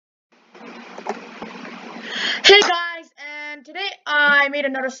Hey guys, and today I made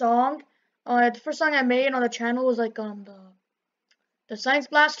another song. The first song I made on the channel was like the Science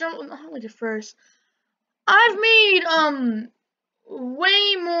Blaster. Well, not only the first. I've made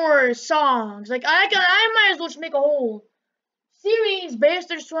way more songs. Like I might as well just make a whole series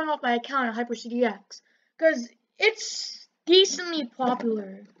based on just showing off my account at HyperCDX, because it's decently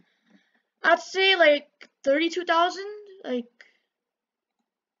popular. I'd say like 32,000. Like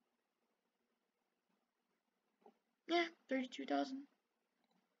yeah, 32,000.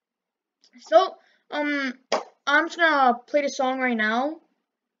 So, I'm just gonna play the song right now.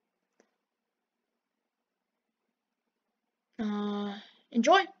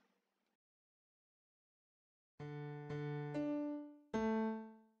 Enjoy.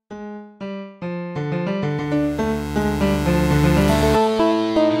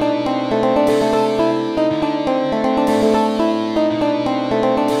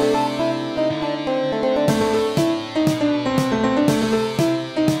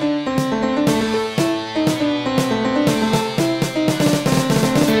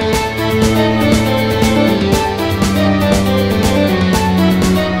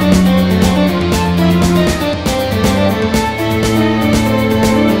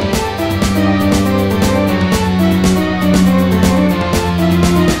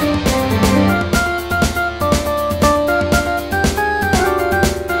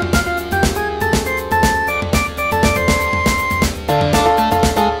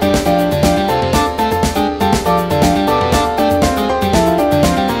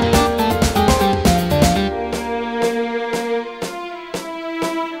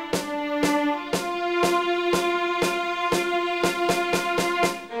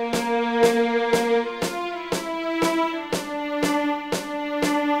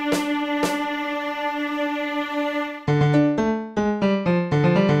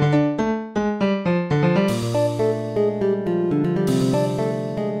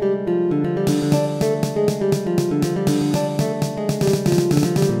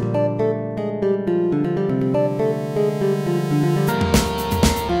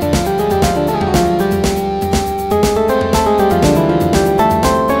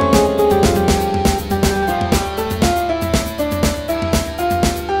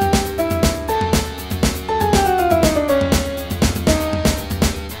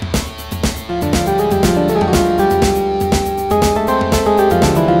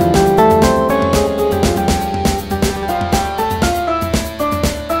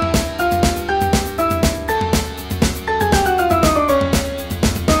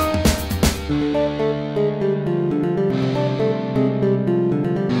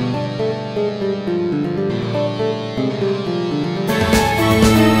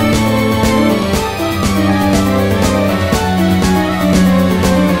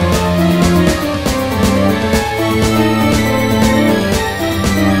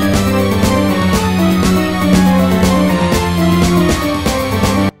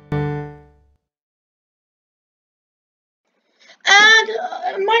 And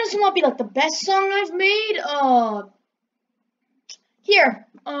it might as well not be like the best song I've made. Here.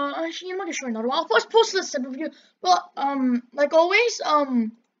 Actually, I'm not sure another one. I'll post this separate video. But like always,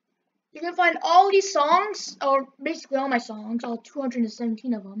 you can find all these songs, or basically all my songs, all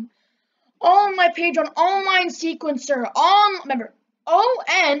 217 of them, on my page on Online Sequencer. Remember,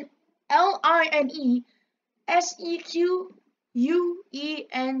 OnlineSequencer.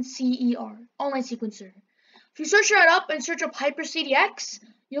 Online Sequencer. If you search that up and search up HyperCDX,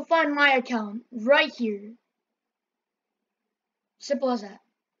 you'll find my account right here. Simple as that.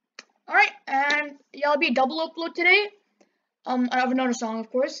 Alright, and yeah, I'll be a double upload today. I have another song,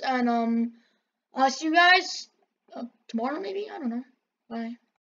 of course, and I'll see you guys tomorrow, maybe? I don't know. Bye.